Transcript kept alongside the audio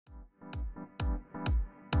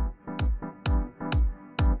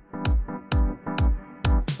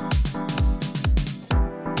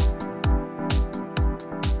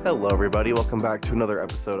Hello, everybody. Welcome back to another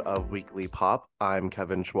episode of Weekly Pop. I'm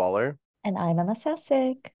Kevin Schwaller, And I'm Emma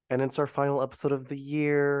Sessick. and it's our final episode of the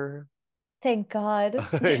year. Thank God.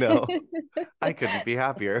 I know. I couldn't be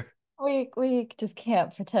happier. We just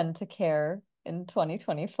can't pretend to care in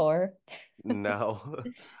 2024. No,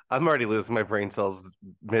 I'm already losing my brain cells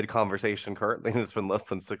mid-conversation currently, and it's been less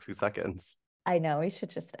than 60 seconds. I know we should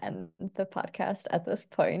just end the podcast at this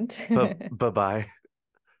point. But bye-bye.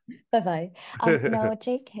 Bye-bye. No,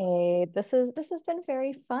 JK, this has been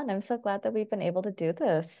very fun. I'm so glad that we've been able to do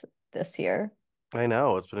this year. I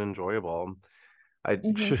know, it's been enjoyable. I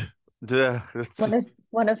hmm it's,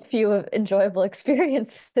 One of few enjoyable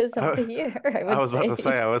experiences of I, the year, I I would was about to say,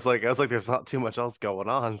 say. I was like, there's not too much else going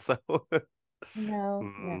on, so No,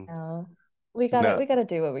 mm, no. no. We gotta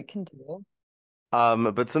do what we can do.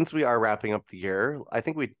 But since we are wrapping up the year, I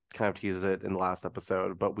think we kind of teased it in the last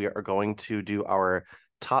episode, but we are going to do our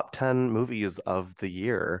top 10 movies of the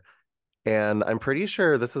year. And I'm pretty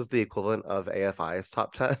sure this is the equivalent of AFI's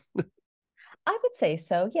top 10. I would say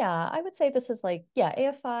so. Yeah. I would say this is like, yeah,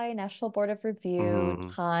 AFI, National Board of Review,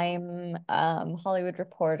 Mhm. Time, Hollywood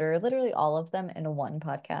Reporter, literally all of them in one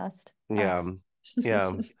podcast. Yeah. Us.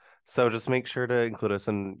 Yeah. So just make sure to include us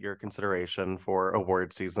in your consideration for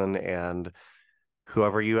award season and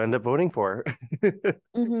whoever you end up voting for.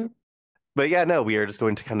 hmm But yeah, no, we are just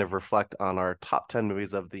going to kind of reflect on our top 10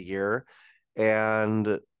 movies of the year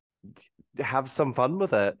and have some fun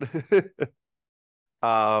with it.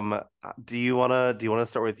 Um, do you wanna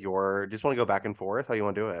start with your do you just want to go back and forth? How you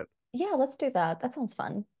want to do it? Yeah, let's do that. That sounds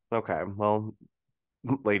fun. Okay, well,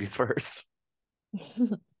 ladies first.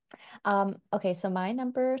 Okay, so my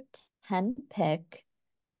number 10 pick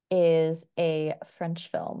is a French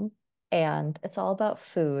film, and it's all about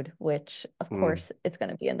food, which of Mm, course it's going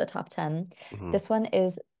to be in the top 10. mhm. This one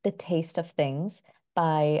is The Taste of Things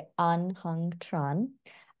by An Hung Tran.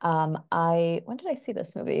 When did I see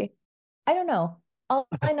this movie? I don't know. All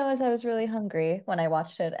I know is I was really hungry when I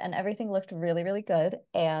watched it, and everything looked really, really good.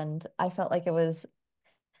 And I felt like it was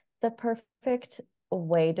the perfect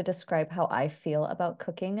way to describe how I feel about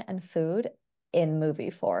cooking and food in movie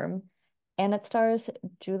form. And it stars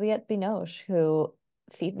Juliette Binoche, who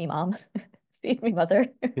feed me mom, feed me mother.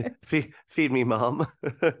 Feed me, mom.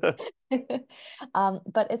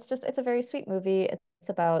 But it's a very sweet movie. It's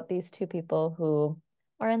about these two people who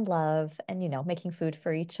are in love and, making food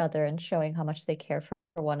for each other and showing how much they care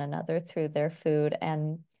for one another through their food.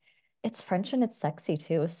 And it's French and it's sexy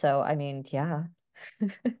too. So, I mean, yeah.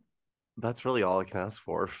 That's really all I can ask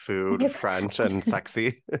for. Food, French, and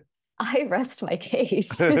sexy. I rest my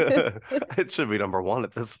case. It should be number one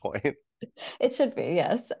at this point. It should be,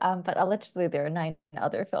 yes. But allegedly there are nine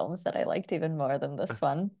other films that I liked even more than this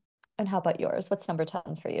one. And how about yours? What's number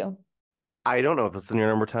 10 for you? I don't know if this is in your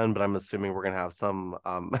number 10, but I'm assuming we're gonna have some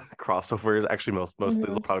crossovers. Actually, most of these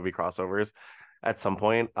will hmm probably be crossovers at some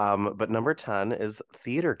point. But number 10 is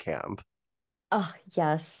Theater Camp. Oh,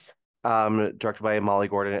 yes. Directed by Molly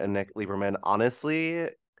Gordon and Nick Lieberman. Honestly,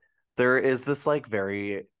 there is this like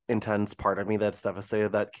very intense part of me that's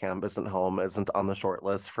devastated that Camp Isn't Home isn't on the short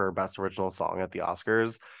list for Best Original Song at the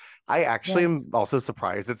Oscars. I actually am Yes. also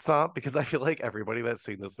surprised it's not because I feel like everybody that's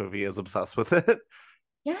seen this movie is obsessed with it.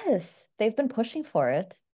 Yes. They've been pushing for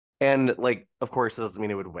it. And like, of course, it doesn't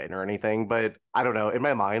mean it would win or anything, but I don't know. In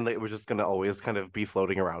my mind, like, it was just gonna always kind of be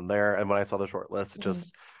floating around there. And when I saw the short list, it Mhm.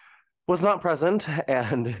 just was not present,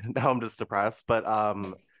 and now I'm just depressed. But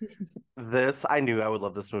this I knew I would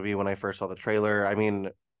love this movie when I first saw the trailer. I mean,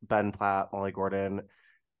 Ben Platt, Molly Gordon,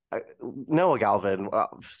 Noah Galvin.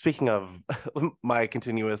 Speaking of my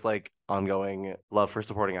continuous like ongoing love for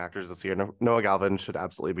supporting actors this year, Noah Galvin should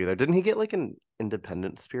absolutely be there. Didn't he get like an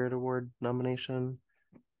Independent Spirit Award nomination?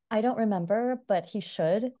 I don't remember, but he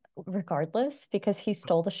should, regardless, because he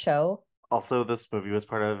stole the show. Also, this movie was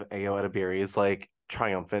part of Ayo Edebiri's like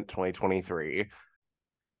triumphant 2023.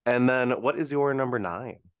 And then what is your number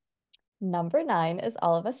nine? Number 9 is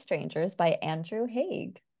All of Us Strangers by Andrew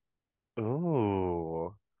Haig.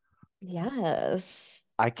 Ooh, Yes.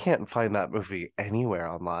 I can't find that movie anywhere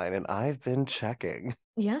online, and I've been checking.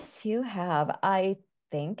 Yes, you have. I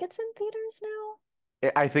think it's in theaters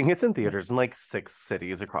now. I think it's in theaters in like six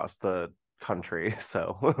cities across the country.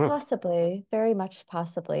 So, Possibly, very much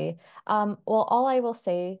possibly. Well, all I will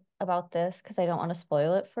say about this, because I don't want to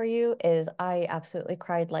spoil it for you, is I absolutely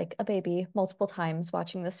cried like a baby multiple times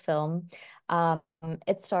watching this film. Um,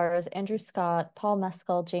 it stars Andrew Scott, Paul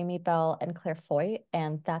Mescal, Jamie Bell, and Claire Foy,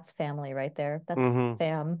 and that's family right there. That's mhm.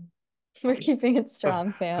 fam. We're keeping it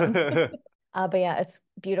strong, fam. But yeah, it's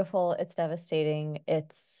beautiful, it's devastating,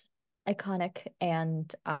 it's iconic,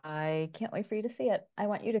 and I can't wait for you to see it. I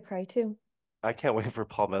want you to cry too. I can't wait for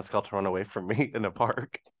Paul Mescal to run away from me in a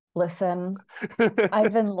park. Listen,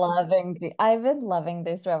 I've been loving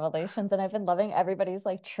these revelations, and I've been loving everybody's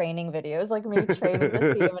like training videos, like me training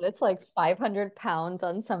the team, and it's like 500 pounds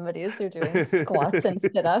on somebody as they're doing squats and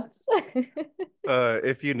sit-ups.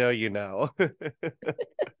 If you know, you know.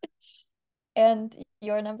 And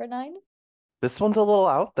your number nine? This one's a little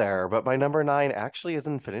out there, but my number nine actually is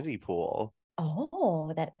Infinity Pool.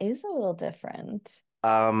 Oh, that is a little different.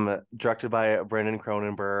 Directed by Brandon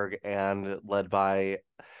Cronenberg and led by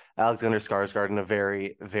Alexander Skarsgård and a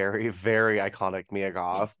very, very, very iconic Mia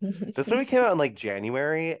Goth. This movie came out in like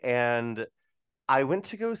January, and I went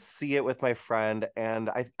to go see it with my friend, and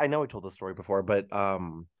I know I told the story before, but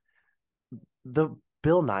the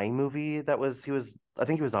Bill Nye movie that was he was I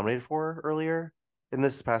think he was nominated for earlier in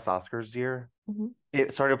this past Oscars year. Mhm.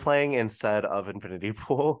 It started playing instead of Infinity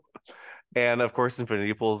Pool. And of course,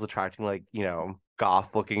 Infinity Pool is attracting like,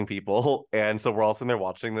 goth looking people. And so we're all sitting there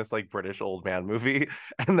watching this like British old man movie.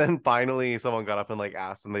 And then finally someone got up and like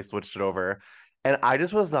asked and they switched it over. And I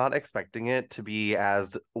just was not expecting it to be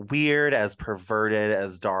as weird, as perverted,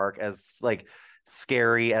 as dark, as like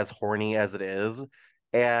scary, as horny as it is.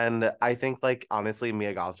 And I think like honestly,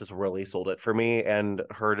 Mia Goth just really sold it for me. And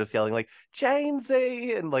her just yelling like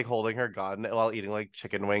Jamesy and like holding her gun while eating like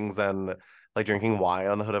chicken wings and like drinking wine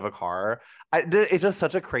on the hood of a car. It's just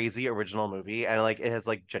such a crazy original movie, and like it has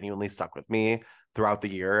like genuinely stuck with me throughout the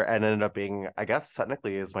year, and ended up being, I guess,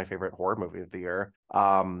 technically is my favorite horror movie of the year.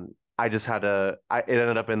 I just had to. It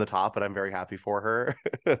ended up in the top, and I'm very happy for her.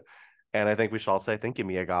 And I think we should all say thank you,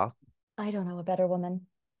 Mia Goth. I don't know a better woman.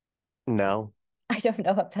 No, I don't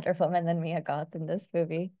know a better woman than Mia Goth in this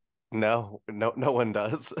movie. no, no, no one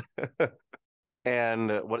does. And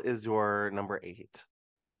what is your number eight?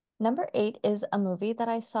 Number eight is a movie that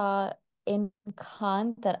I saw in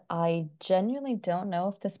Cannes that I genuinely don't know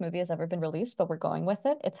if this movie has ever been released, but we're going with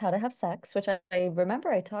it. It's How to Have Sex, which I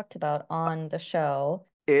remember I talked about on the show.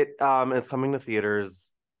 It is coming to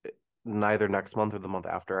theaters neither next month or the month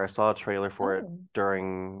after. I saw a trailer for it Oh,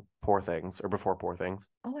 during Poor Things or before Poor Things.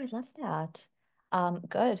 oh, I love that.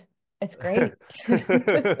 Good. It's great.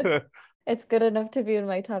 It's good enough to be in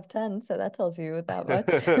my top 10, so that tells you that much.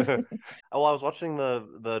 Well, I was watching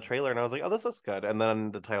the trailer and I was like, "Oh, this looks good." And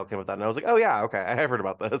then the title came with that, and I was like, "Oh yeah, okay, I have heard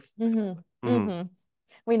about this." hmm Hmm.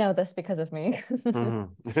 We know this because of me. Hmm.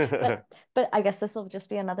 But but I guess this will just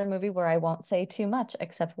be another movie where I won't say too much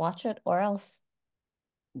except watch it or else.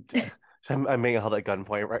 I'm being held at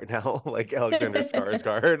gunpoint right now, like Alexander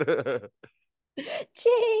Skarsgård.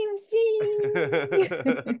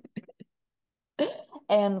 Jamesy.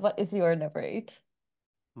 And what is your number eight?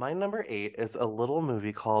 My number eight is a little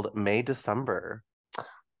movie called May December.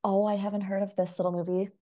 Oh, I haven't heard of this little movie.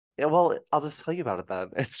 Yeah, well, I'll just tell you about it then.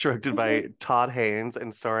 It's directed Mhm. by Todd Haynes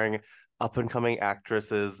and starring up and coming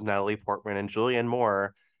actresses Natalie Portman and Julianne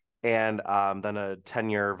Moore, and then a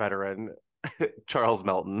 10-year veteran, Charles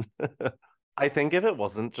Melton. I think if it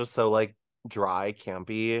wasn't just so like dry,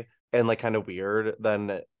 campy, and like kind of weird,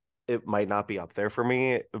 then it might not be up there for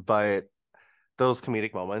me. But those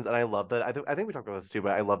comedic moments, and I love that. I think we talked about this too,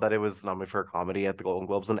 but I love that it was nominated for a comedy at the Golden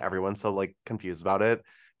Globes, and everyone's so like confused about it.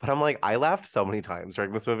 But I'm like, I laughed so many times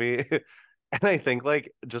during this movie, and I think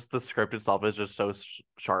like just the script itself is just so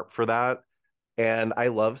sharp for that. And I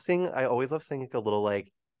always love seeing like a little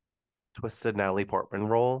like twisted Natalie Portman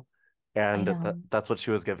role, I and know. that's what she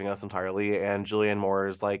was giving us entirely. And Julianne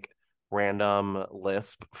Moore's like random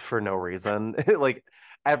lisp for no reason, like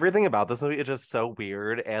everything about this movie is just so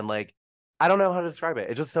weird and like I don't know how to describe it.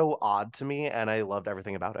 It's just so odd to me, and I loved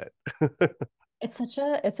everything about it.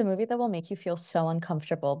 It's a movie that will make you feel so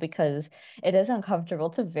uncomfortable because it is uncomfortable.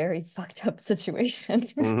 It's a very fucked up situation.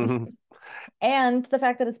 Hmm. And the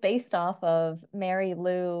fact that it's based off of Mary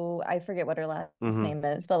Lou, I forget what her last Hmm. name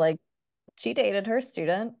is, but like she dated her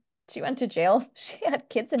student. She went to jail. She had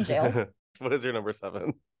kids in jail. What is your number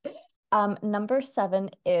seven? Number seven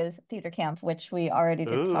is Theater Camp, which we already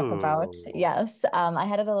did talk about. Ooh. Yes, I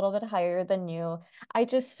had it a little bit higher than you. I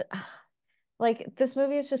just like this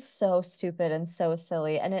movie is just so stupid and so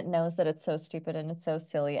silly, and it knows that it's so stupid and it's so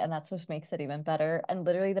silly, and that's what makes it even better. And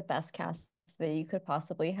literally the best cast that you could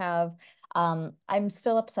possibly have. I'm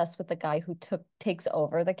still obsessed with the guy who takes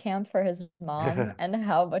over the camp for his mom and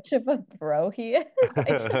how much of a bro he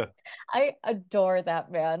is. I adore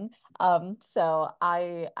that man. I'm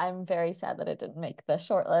very sad that it didn't make the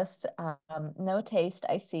shortlist. No taste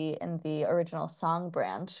I see in the original song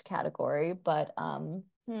branch category, but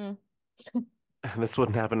This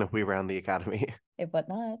wouldn't happen if we ran the Academy. it would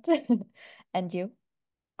not. And you?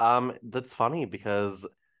 That's funny because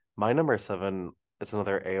my number seven is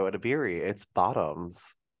another Ao Edebiri. It's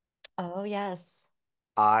Bottoms. Oh, yes.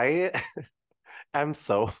 I am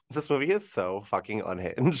so this movie is so fucking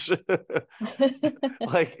unhinged.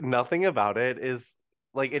 Like nothing about it is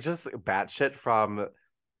like it just batshit from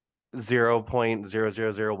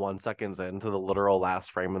 0.0001 seconds into the literal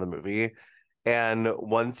last frame of the movie. And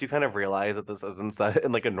once you kind of realize that this isn't set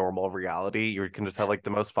in like a normal reality, you can just have like the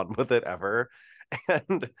most fun with it ever.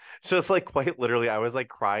 And just like quite literally, I was like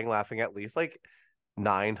crying, laughing at least like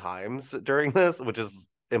 9 times during this, which is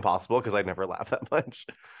impossible because I never laugh that much.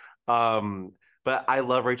 Um, but I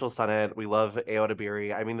love Rachel Sennett. We love Ayo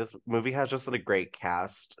Edebiri. I mean, this movie has just a great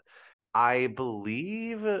cast. I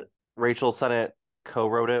believe Rachel Sennett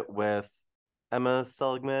co-wrote it with Emma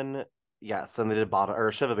Seligman. Yes, and they did Bottom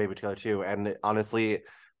or Shiva Baby together too. And honestly,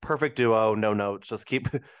 perfect duo, no notes. Just keep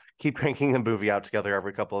cranking a movie out together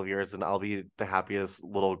every couple of years, and I'll be the happiest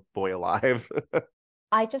little boy alive.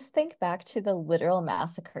 I just think back to the literal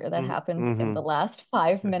massacre that happens in the Hmm. last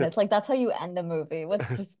 5 minutes. Like that's how you end the movie with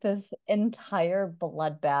just this entire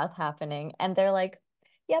bloodbath happening. And they're like,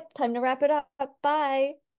 yep, time to wrap it up.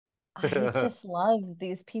 Bye. I just love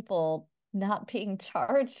these people not being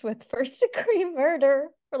charged with first degree murder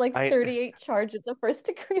for like I 38 charges of first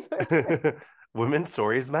degree murder. women's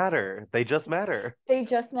stories matter. They just matter. They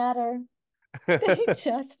just matter. They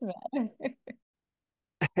just matter.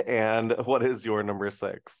 And what is your number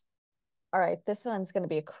six? All right, this one's going to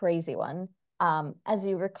be a crazy one. As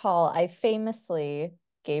you recall, I famously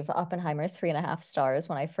gave Oppenheimer 3.5 stars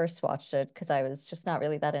when I first watched it because I was just not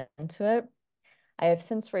really that into it. I have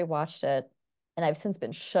since rewatched it and I've since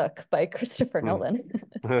been shook by Christopher Hmm. Nolan.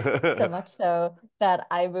 So much so that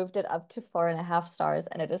I moved it up to 4.5 stars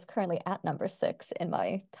and it is currently at number 6 in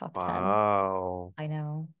my top 10. Wow. I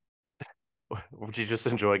know. Would you just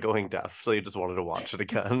enjoy going deaf? So you just wanted to watch it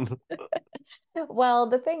again? Well,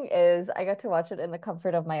 the thing is, I got to watch it in the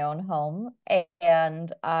comfort of my own home,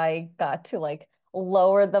 and I got to like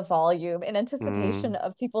lower the volume in anticipation Mm.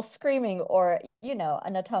 of people screaming or,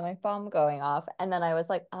 an atomic bomb going off. And then I was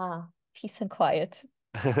like, peace and quiet.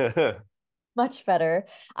 Much better.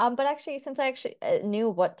 But actually, since I actually knew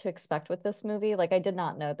what to expect with this movie, like I did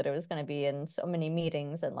not know that it was going to be in so many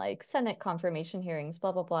meetings and like Senate confirmation hearings,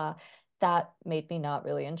 blah, blah, blah. That made me not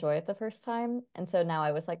really enjoy it the first time. And so now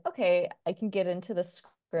I was like, okay, I can get into the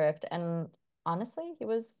script. And honestly, he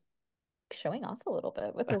was showing off a little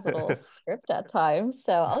bit with his little script at times.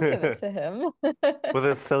 So I'll give it to him. With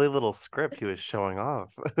a silly little script he was showing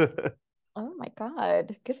off. Oh my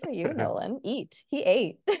God. Good for you, Nolan. Eat. He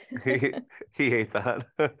ate. he he ate that.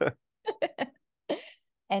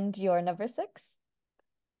 And your number 6?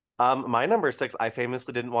 My number six, I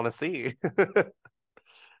famously didn't want to see.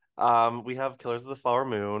 We have Killers of the Flower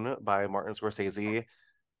Moon by Martin Scorsese.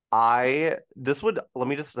 I this would let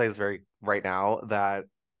me just say this very right now that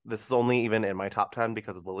this is only even in my top 10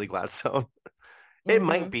 because of Lily Gladstone. It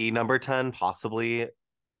might Mm-hmm. be number 10, possibly,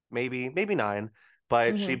 maybe nine,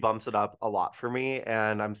 but she Mm-hmm. bumps it up a lot for me,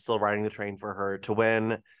 and I'm still riding the train for her to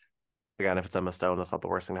win. Again, if it's Emma Stone, that's not the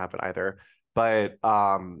worst thing to happen either. But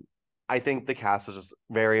I think the cast is just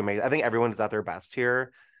very amazing. I think everyone is at their best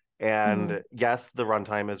here. Mm-hmm. And yes, the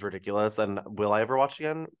runtime is ridiculous. And will I ever watch it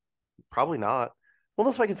again? Probably not. Well,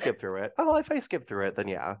 unless I can skip through it. Oh, if I skip through it, then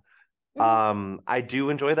yeah. Mm-hmm. I do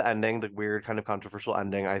enjoy the ending, the weird kind of controversial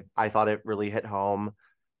ending. I thought it really hit home.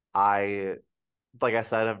 I like I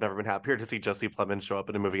said, I've never been happier to see Jesse Plemons show up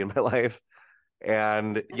in a movie in my life.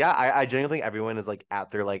 And yeah, I genuinely think everyone is like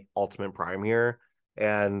at their like ultimate prime here.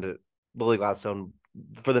 And Lily Gladstone,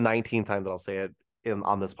 for the 19th time that I'll say it in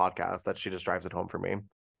on this podcast, that she just drives it home for me.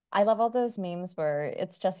 I love all those memes where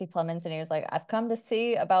it's Jesse Plemons and he was like, I've come to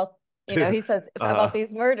see about, he says uh, about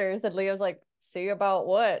these murders. And Leo's like, see about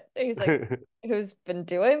what? And he's like, who's been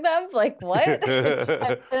doing them? Like, what?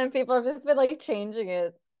 And then people have just been like changing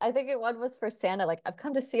it. I think one was for Santa, like, I've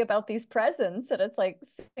come to see about these presents. And it's like,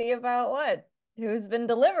 see about what? Who's been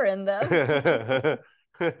delivering them?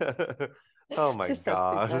 oh my Just so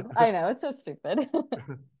God. stupid. I know, it's so stupid.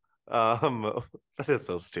 That is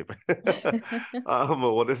so stupid.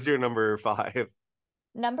 What is your number five?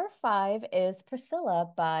 Number 5 is Priscilla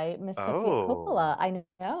by Miss Sofia Oh. Coppola. I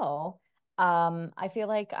know. I feel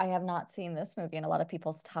like I have not seen this movie in a lot of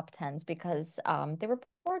people's top tens because they were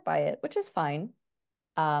bored by it, which is fine.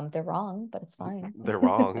 They're wrong, but it's fine. They're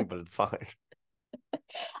wrong, but it's fine.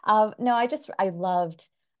 No, I loved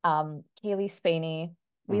Kaylee Spaney.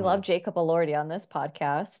 We love Mhm. Jacob Elordi on this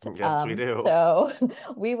podcast. Yes, we do. So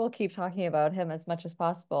we will keep talking about him as much as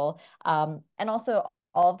possible. And also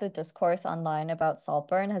all of the discourse online about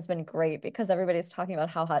Saltburn has been great because everybody's talking about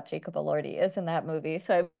how hot Jacob Elordi is in that movie.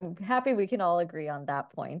 So I'm happy we can all agree on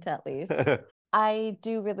that point at least. I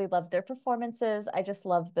do really love their performances. I just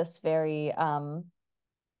love this very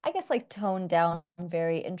I guess like toned down,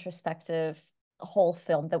 very introspective whole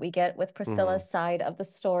film that we get with Hmm. Priscilla's side of the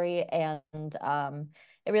story. And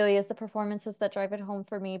it really is the performances that drive it home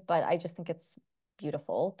for me. But I just think it's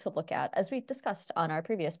beautiful to look at, as we discussed on our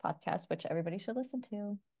previous podcast, which everybody should listen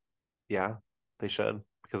to. Yeah, they should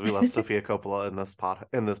because we love Sofia Coppola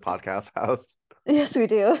in this podcast house. Yes, we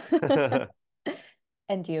do.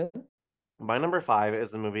 And you? My number five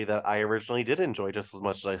is a movie that I originally did enjoy just as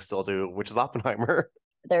much as I still do, which is Oppenheimer.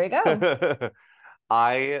 There you go.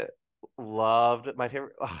 I loved my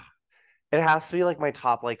favorite. Ugh, it has to be like my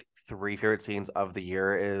top like three favorite scenes of the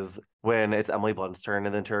year is when it's Emily Blunt's turn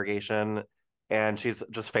in the interrogation, and she's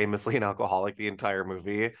just famously an alcoholic the entire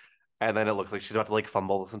movie, and then it looks like she's about to like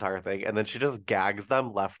fumble this entire thing, and then she just gags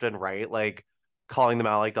them left and right, like calling them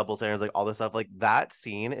out like double standards, like all this stuff. Like that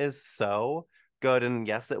scene is so good, and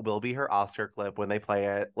yes, it will be her Oscar clip when they play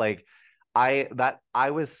it. Like I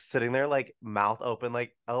was sitting there like mouth open,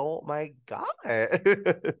 like, oh my God.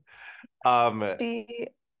 um She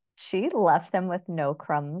she left them with no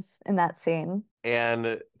crumbs in that scene.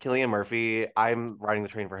 and Killian Murphy, I'm riding the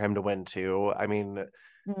train for him to win too. I mean,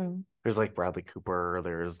 Mm. there's like Bradley Cooper,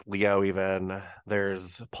 there's Leo even,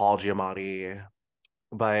 there's Paul Giamatti,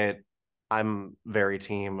 but I'm very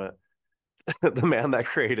team the man that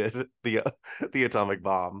created the atomic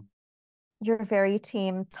bomb. Your very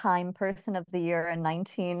team Time Person of the Year in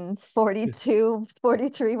 1942,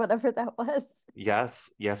 43, whatever that was. Yes,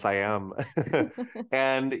 yes, I am.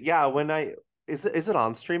 And yeah, when I is it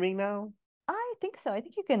on streaming now? I think so. I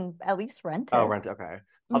think you can at least rent Oh, it. rent. Okay.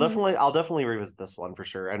 Hmm. I'll definitely revisit this one for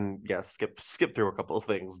sure. And yes, skip through a couple of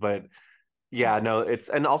things, but yeah, Yes. no, it's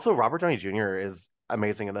and also Robert Downey Jr. is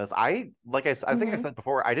amazing in this. I think I Hmm. said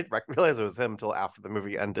before, I didn't realize it was him until after the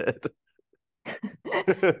movie ended.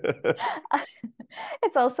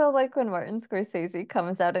 It's also like when Martin Scorsese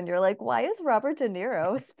comes out and you're like, why is Robert De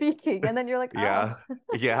Niro speaking? And then you're like, oh. Yeah.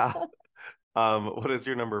 Yeah. What is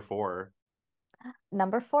your number four?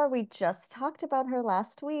 Number four, we just talked about her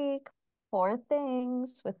last week. Poor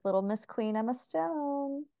Things with Little Miss Queen Emma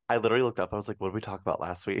Stone. I literally looked up. I was like, what did we talk about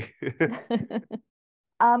last week?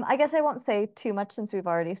 I guess I won't say too much since we've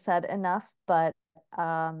already said enough, but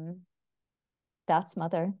um, that's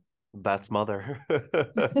Mother. That's Mother.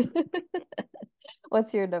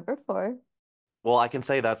 What's your number four? Well, I can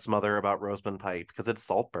say that's Mother about Rosamund Pike because it's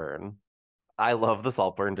Saltburn. I love the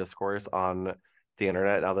Saltburn discourse on the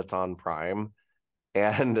internet now that's on Prime.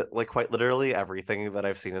 And like quite literally everything that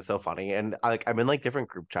I've seen is so funny. And I'm in like different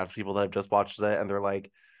group chats with people that have just watched it and they're like,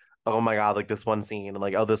 oh my God, like this one scene and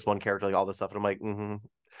like, oh, this one character, like all this stuff. And I'm like,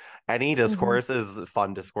 Any Hmm. discourse is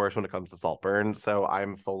fun discourse when it comes to Saltburn. So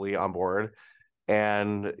I'm fully on board.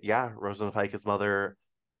 And yeah, Rosamund Pike is Mother.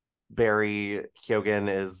 Barry Keoghan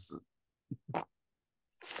is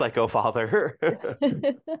Psycho Father.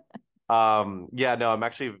 Yeah, no, I'm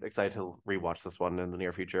actually excited to rewatch this one in the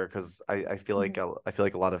near future because I feel like Mhm. I feel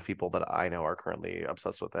like a lot of people that I know are currently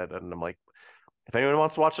obsessed with it, and I'm like, if anyone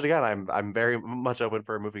wants to watch it again, I'm very much open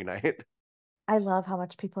for a movie night. I love how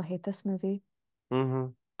much people hate this movie. Hmm.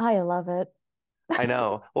 I love it. I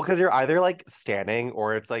know. Well, because you're either like standing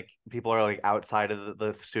or it's like people are like outside of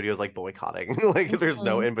the studios like boycotting. Like there's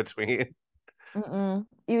no Mhm. in between. Mm-mm.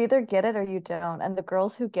 You either get it or you don't. And the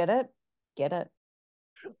girls who get it.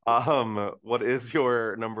 What is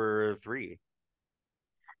your number three?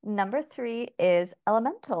 Number three is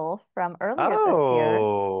Elemental from earlier this year.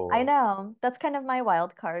 I Oh, know. That's kind of my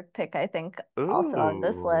wild card pick, I think, also on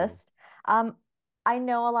this ooh. list. Um, I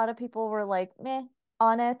know a lot of people were like, meh,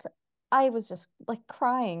 on it. I was just like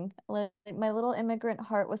crying. Like my little immigrant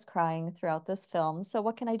heart was crying throughout this film. So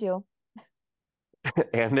what can I do?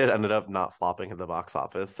 And it ended up not flopping at the box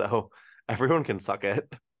office, so everyone can suck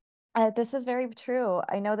it. This is very true.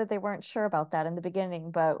 I know that they weren't sure about that in the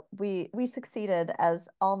beginning, but we succeeded as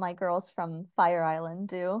all my girls from Fire Island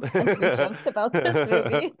do, as we joked about this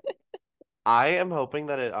movie. I am hoping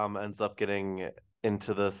that it ends up getting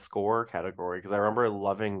into the score category because I remember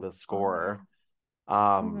loving the Oh yeah. score.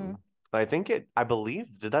 Hmm. But I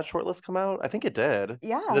believe, did that shortlist come out? I think it did. 'Cause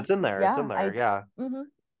Yeah. it's in there. It's in Yeah. there. I Yeah. hmm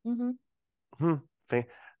hmm Hmm. Fa-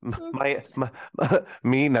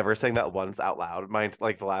 me never saying that once out loud. My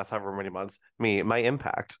like the last however many months. My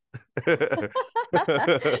impact.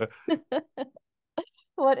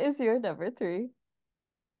 What is your number three?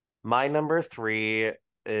 My number three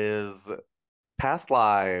is Past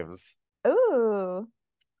Lives. Ooh.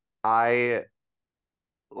 I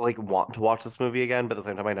like want to watch this movie again, but at the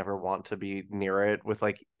same time, I never want to be near it with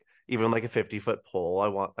like even like a 50-foot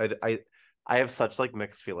pole. I have such like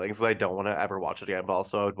mixed feelings that I don't want to ever watch it again, but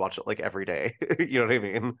also I would watch it like every day. You know what I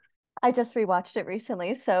mean? I just rewatched it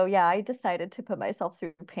recently, so yeah, I decided to put myself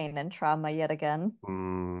through pain and trauma yet again.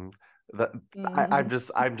 Mm, that I'm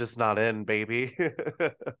Hmm. just not in, baby.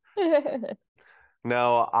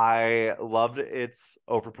 No, I loved its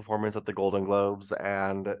overperformance at the Golden Globes,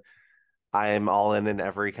 and I'm all in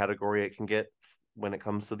every category it can get when it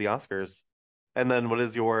comes to the Oscars. And then what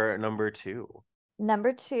is your number two?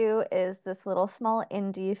 Number two is this little small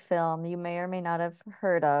indie film you may or may not have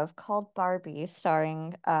heard of called Barbie,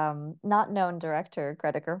 starring not known director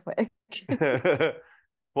Greta Gerwig.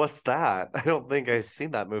 What's that? I don't think I've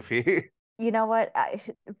seen that movie. You know what?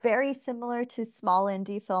 Very similar to small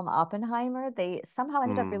indie film Oppenheimer, they somehow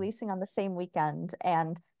ended up Hmm. releasing on the same weekend,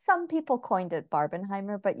 and some people coined it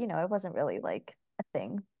Barbenheimer, but it wasn't really like a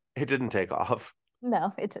thing. It didn't take off.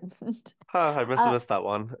 No, it didn't. Huh, I must have Uh, missed that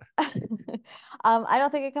one. I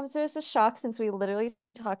don't think it comes to us as a shock since we literally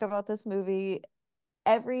talk about this movie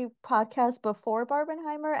every podcast before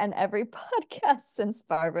Barbenheimer and every podcast since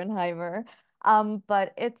Barbenheimer.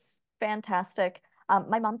 But it's fantastic.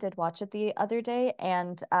 My mom did watch it the other day,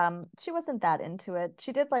 and she wasn't that into it.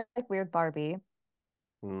 She did like Weird Barbie.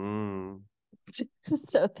 Mm,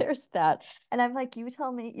 So there's that. And I'm like, you're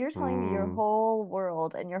telling me your mm. whole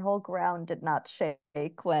world and your whole ground did not shake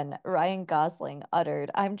when Ryan Gosling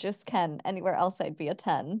uttered, "I'm just Ken. Anywhere else I'd be a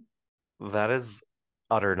 10." That is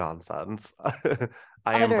utter nonsense. Utter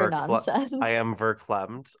I nonsense. am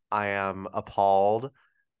verklempt. I am appalled.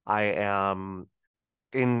 I am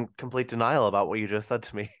in complete denial about what you just said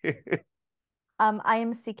to me. I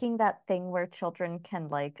am seeking that thing where children can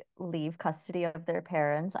like leave custody of their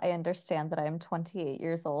parents. I understand that I am 28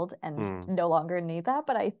 years old and Hmm. no longer need that,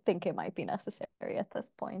 but I think it might be necessary at this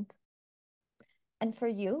point. And for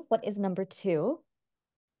you, what is number two?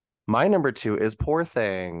 My number two is Poor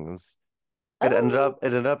Things. Oh, It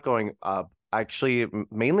ended up going up actually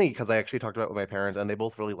mainly because I actually talked about it with my parents and they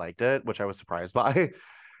both really liked it, which I was surprised by.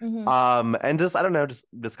 hmm. And just I don't know, just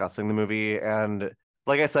discussing the movie and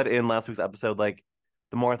like I said in last week's episode, like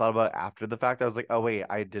the more I thought about it after the fact, I was like, oh wait,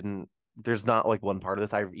 I didn't. There's not like one part of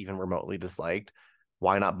this I even remotely disliked.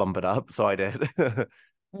 Why not bump it up? So I did.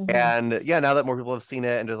 Hmm. And yeah, now that more people have seen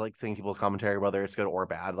it and just like seeing people's commentary, whether it's good or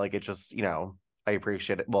bad, like it just, I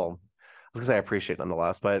appreciate it. Well, I was gonna say I appreciate it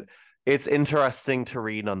nonetheless, but it's interesting to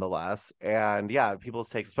read nonetheless. And yeah, people's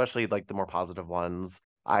takes, especially like the more positive ones,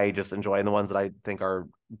 I just enjoy. And the ones that I think are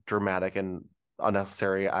dramatic and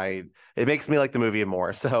unnecessary, it makes me like the movie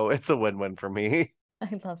more. So it's a win-win for me.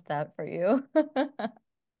 I love that for you.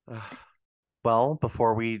 Well,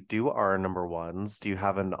 before we do our number ones, do you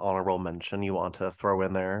have an honorable mention you want to throw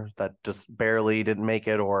in there that just barely didn't make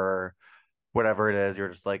it or whatever it is, you're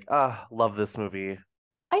just like, love this movie.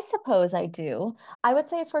 I suppose I do. I would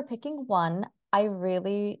say for picking one, I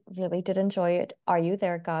really, really did enjoy it. Are You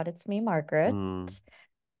There, God? It's Me, Margaret. Mm,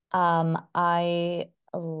 I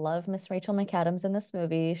love Miss Rachel McAdams in this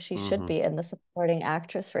movie. She should hmm be in the supporting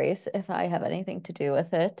actress race if I have anything to do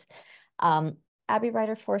with it. Um, Abby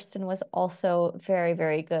Ryder Forston was also very,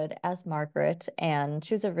 very good as Margaret, and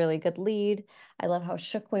she was a really good lead. I love how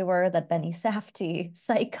shook we were that Benny Safdie,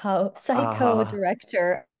 psycho Uh,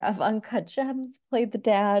 director of Uncut Gems, played the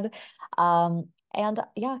dad. And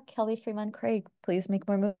yeah, Kelly Fremont Craig, please make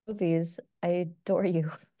more movies. I adore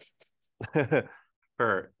you.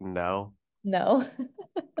 her, no. No.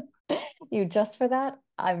 You just for that,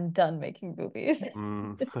 I'm done making movies.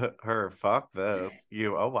 Mm, her, fuck this.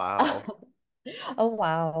 You, oh wow. Oh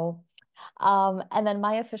wow. And then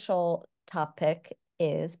my official top pick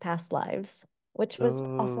is Past Lives, which was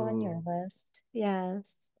also on your Oh, list.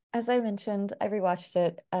 Yes. As I mentioned, I rewatched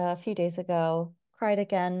it a few days ago, cried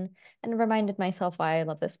again, and reminded myself why I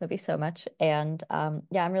love this movie so much. And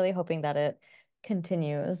yeah, I'm really hoping that it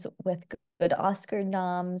continues with good Oscar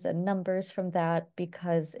noms and numbers from that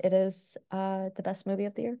because it is the best movie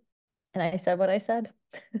of the year. And I said what I said.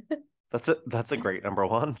 that's a great number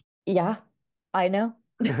one. Yeah, I know.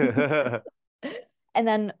 And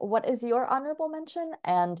then what is your honorable mention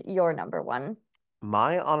and your number one?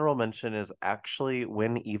 My honorable mention is actually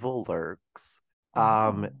When Evil Lurks.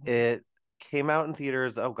 Oh. It came out in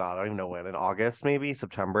theaters, oh God, I don't even know when, in August, maybe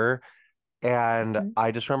September. And Mhm.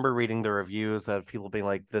 I just remember reading the reviews of people being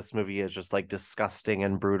like, this movie is just like disgusting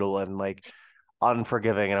and brutal and like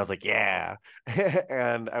unforgiving. And I was like, yeah.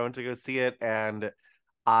 And I went to go see it and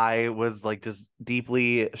I was like just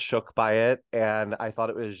deeply shook by it. And I thought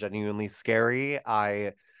it was genuinely scary.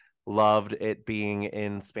 I loved it being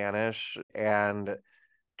in Spanish and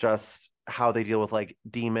just how they deal with like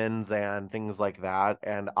demons and things like that.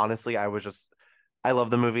 And honestly, I love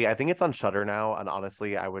the movie. I think it's on Shutter now. And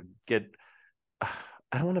honestly, I would get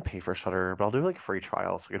I don't want to pay for Shudder, but I'll do like a free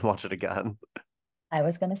trial so we can watch it again. I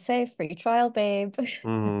was gonna say free trial, babe.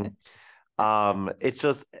 Mhm. It's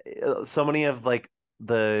just so many of like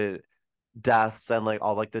the deaths and like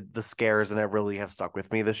all like the scares and it really have stuck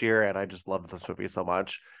with me this year, and I just love this movie so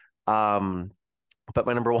much. Um, but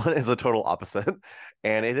my number one is a total opposite,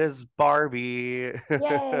 and it is Barbie.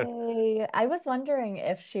 Yay! I was wondering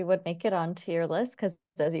if she would make it onto your list because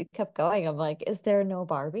as you kept going, I'm like, is there no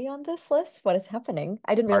Barbie on this list? What is happening?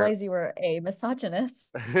 I didn't Bar- realize you were a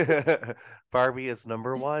misogynist. Barbie is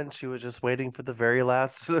number one. She was just waiting for the very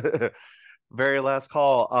last very last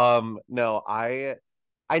call. No, I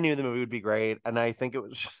knew the movie would be great, and I think it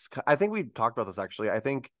was just I think we talked about this actually. I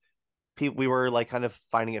think people we were like kind of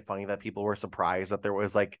finding it funny that people were surprised that there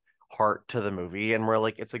was like heart to the movie, and we're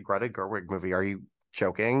like, it's a Greta Gerwig movie. Are you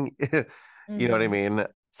joking? You know what I Hmm. mean?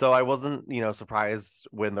 So I wasn't, surprised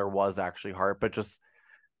when there was actually heart, but just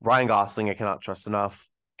Ryan Gosling, I cannot trust enough.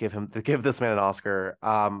 Give this man an Oscar.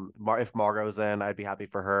 If Margot's in, I'd be happy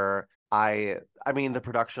for her. I mean, the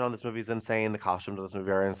production on this movie is insane. The costumes of this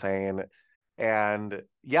movie are insane, and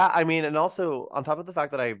yeah, I mean, and also on top of the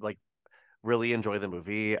fact that I like really enjoy the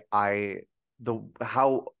movie, the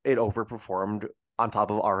how it overperformed on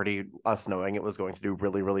top of already us knowing it was going to do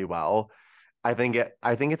really really well. I think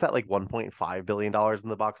it's at like 1.5 billion dollars in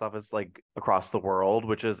the box office like across the world,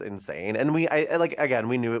 which is insane. And I like again,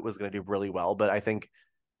 we knew it was going to do really well, but I think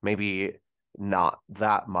maybe not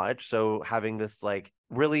that much. So having this like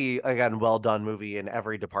really again well done movie in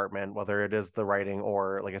every department, whether it is the writing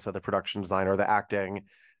or like I said the production design or the acting,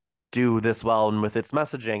 do this well and with its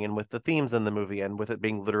messaging and with the themes in the movie and with it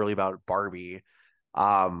being literally about Barbie.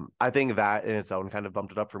 I think that in its own kind of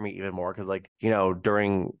bumped it up for me even more because like,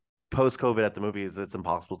 during post COVID at the movies, it's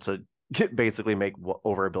impossible to basically make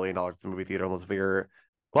over $1 billion at the movie theater unless figure.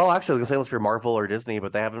 Well, actually, I was gonna say unless you're Marvel or Disney,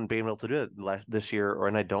 but they haven't been able to do it this year,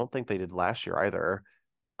 and I don't think they did last year either.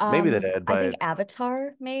 Maybe they did, I think but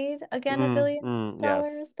Avatar made again $1 billion,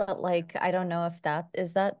 yes, but like I don't know if that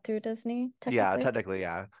is that through Disney yeah, technically. technically,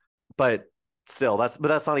 yeah. But still, that's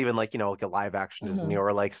not even like, like a live action Disney Hmm.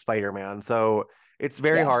 or like Spider-Man. So it's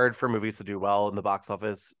very Yeah. hard for movies to do well in the box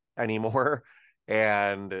office anymore.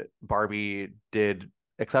 And Barbie did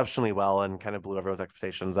exceptionally well and kind of blew everyone's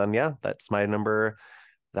expectations. And yeah, that's my number.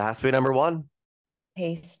 That has to be number one.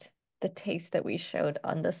 Taste, the taste that we showed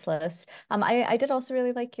on this list. I did also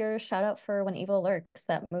really like your shout out for When Evil Lurks.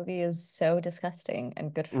 That movie is so disgusting and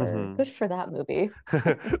Hmm. good for that movie.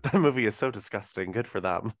 That movie is so disgusting. Good for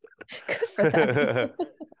them. Good for them.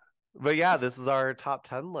 But yeah, this is our top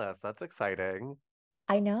 10 list. That's exciting.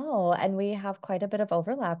 I know, and we have quite a bit of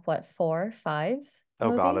overlap. What, four, five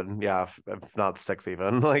Oh God, and movies? yeah, if not six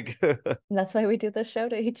even. Like And that's why we do this show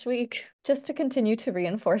to each week, just to continue to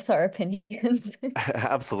reinforce our opinions.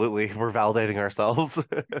 absolutely, we're validating ourselves.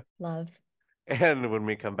 Love. And when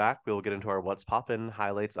we come back, we'll get into our what's poppin'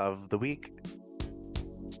 highlights of the week.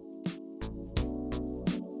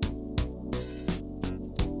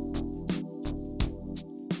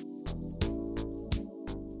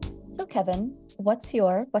 So, Kevin,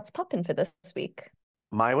 what's poppin' for this week?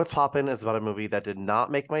 My what's poppin' is about a movie that did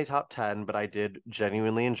not make my top 10, but I did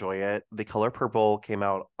genuinely enjoy it. The Color Purple came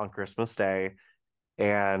out on Christmas Day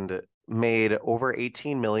and made over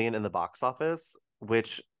 18 million in the box office,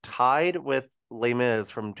 which tied with Les Mis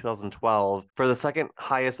from 2012 for the second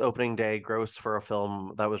highest opening day gross for a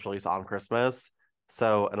film that was released on Christmas.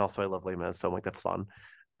 So, and also I love Les Mis, so I'm like, that's fun.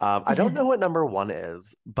 I don't know what number one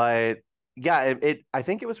is, but yeah, I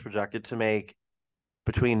think it was projected to make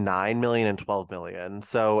between 9 million and 12 million.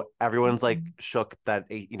 So everyone's like Mhm. shook that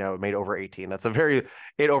it made over 18. It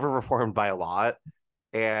overperformed by a lot.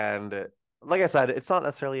 And like I said, it's not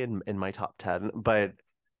necessarily in my top 10, but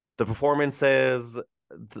the performances,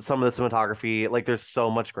 some of the cinematography, like there's so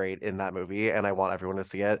much great in that movie, and I want everyone to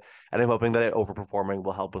see it. And I'm hoping that it overperforming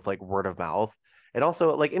will help with like word of mouth. And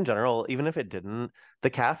also, like in general, even if it didn't, the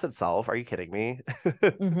cast itself, are you kidding me?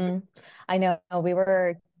 Hmm. I know we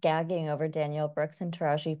were gagging over Daniel Brooks and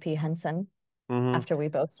Taraji P. Henson Hmm. after we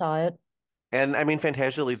both saw it. And I mean,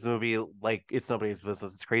 Fantasia leads the movie like it's nobody's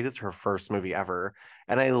business. It's crazy. It's her first movie ever,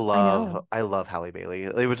 and I know. I love Halle Bailey.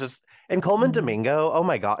 It was just and Coleman Hmm. Domingo. Oh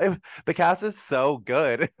my God, the cast is so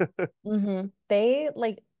good. Hmm. They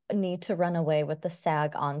like need to run away with the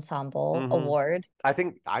SAG Ensemble Hmm. Award. I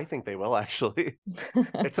think they will actually.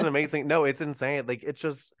 It's an amazing. No, it's insane. Like it's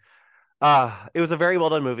just it was a very well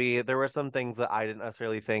done movie. There were some things that I didn't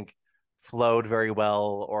necessarily think flowed very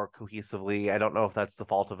well or cohesively. I don't know if that's the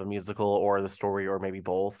fault of a musical or the story or maybe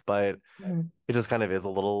both, but Mhm. it just kind of is a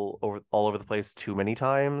little over all over the place too many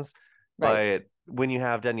times. Right. But when you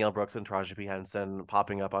have Danielle Brooks and Taraji P. Henson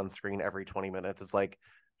popping up on screen every 20 minutes, it's like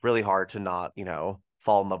really hard to not,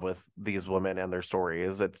 fall in love with these women and their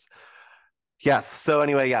stories. It's yes. So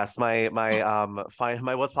anyway, yes, my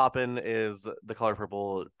what's poppin' is The Color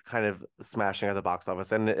Purple kind of smashing at the box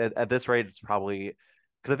office. And at this rate, it's probably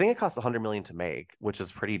because I think it costs 100 million to make, which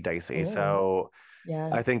is pretty dicey. Oh, So I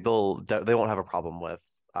yes. think they won't have a problem with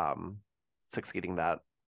succeeding that.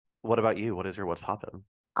 What about you? What is your what's poppin'?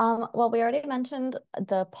 Well, we already mentioned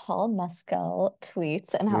the Paul Mescal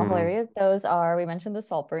tweets and how Mm. hilarious those are. We mentioned the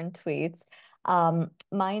Saltburn tweets.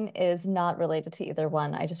 Mine is not related to either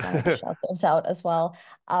one. I just wanted to shout those out as well.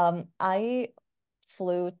 I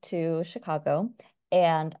flew to Chicago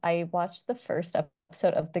and I watched the first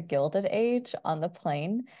episode of The Gilded Age on the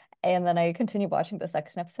plane, and then I continued watching the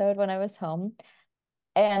second episode when I was home.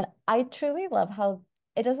 And I truly love how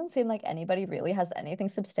it doesn't seem like anybody really has anything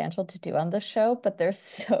substantial to do on the show, but they're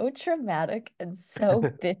so dramatic and so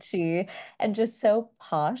bitchy and just so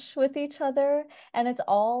posh with each other. And it's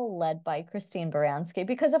all led by Christine Baranski,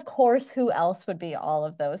 because of course, who else would be all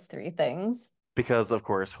of those three things? Because of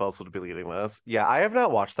course, who else would be leading this? Yeah, I have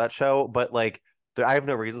not watched that show, but like I have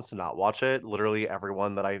no reasons to not watch it. Literally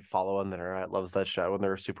everyone that I follow on the internet loves that show and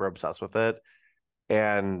they're super obsessed with it.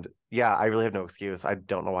 And yeah, I really have no excuse. I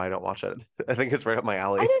don't know why I don't watch it. I think it's right up my I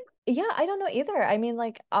alley. don't, yeah, I don't know either. I mean,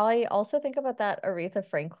 like, I also think about that Aretha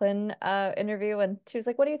Franklin interview, and she was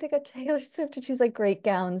like, "What do you think of Taylor Swift?" And she's like, "Great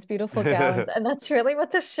gowns, beautiful gowns." And that's really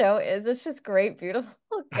what the show is. It's just great, beautiful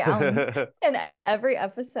gowns in every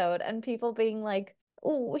episode, and people being like,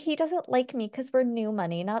 "Oh, he doesn't like me because we're new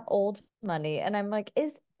money, not old money." And I'm like,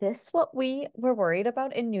 is this what we were worried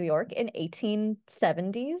about in New York in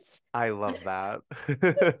 1870s? I love that.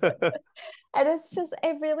 And it's just,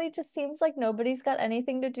 it really just seems like nobody's got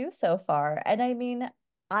anything to do so far. And I mean,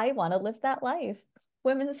 I want to live that life.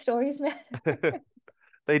 Women's stories matter.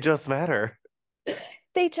 They just matter.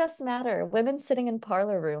 They just matter. Women sitting in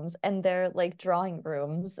parlor rooms and their like drawing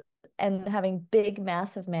rooms and having big,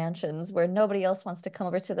 massive mansions where nobody else wants to come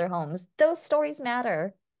over to their homes. Those stories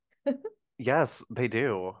matter. Yes, they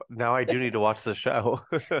do. Now I do need to watch the show.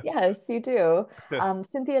 Yes, you do.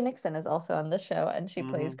 Cynthia Nixon is also on the show, and she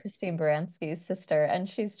plays Mhm. Christine Baranski's sister, and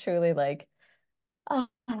she's truly like, oh,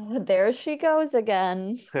 there she goes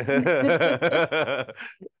again.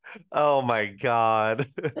 Oh my God.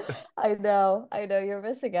 I know you're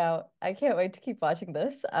missing out. I can't wait to keep watching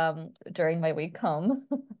this during my week home.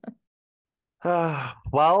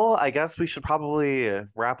 Well, I guess we should probably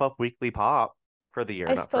wrap up Weekly Pop for the year,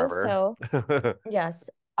 I not suppose forever. so. Yes.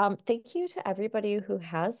 Thank you to everybody who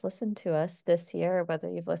has listened to us this year,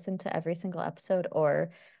 whether you've listened to every single episode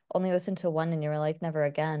or only listened to one and you were like, never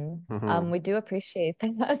again. Mhm. We do appreciate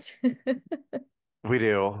that. We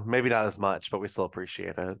do. Maybe not as much, but we still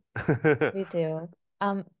appreciate it. We do.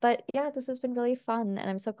 But yeah, this has been really fun, and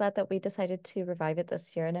I'm so glad that we decided to revive it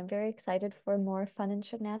this year, and I'm very excited for more fun and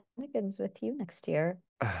shenanigans with you next year.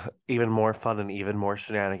 Even more fun and even more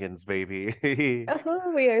shenanigans, baby.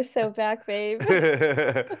 Oh, we are so back, babe.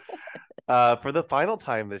 For the final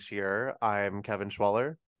time this year, I'm Kevin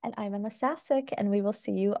Schwaller. And I'm Emma Sasick, and we will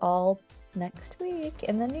see you all next week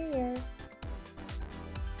in the new year.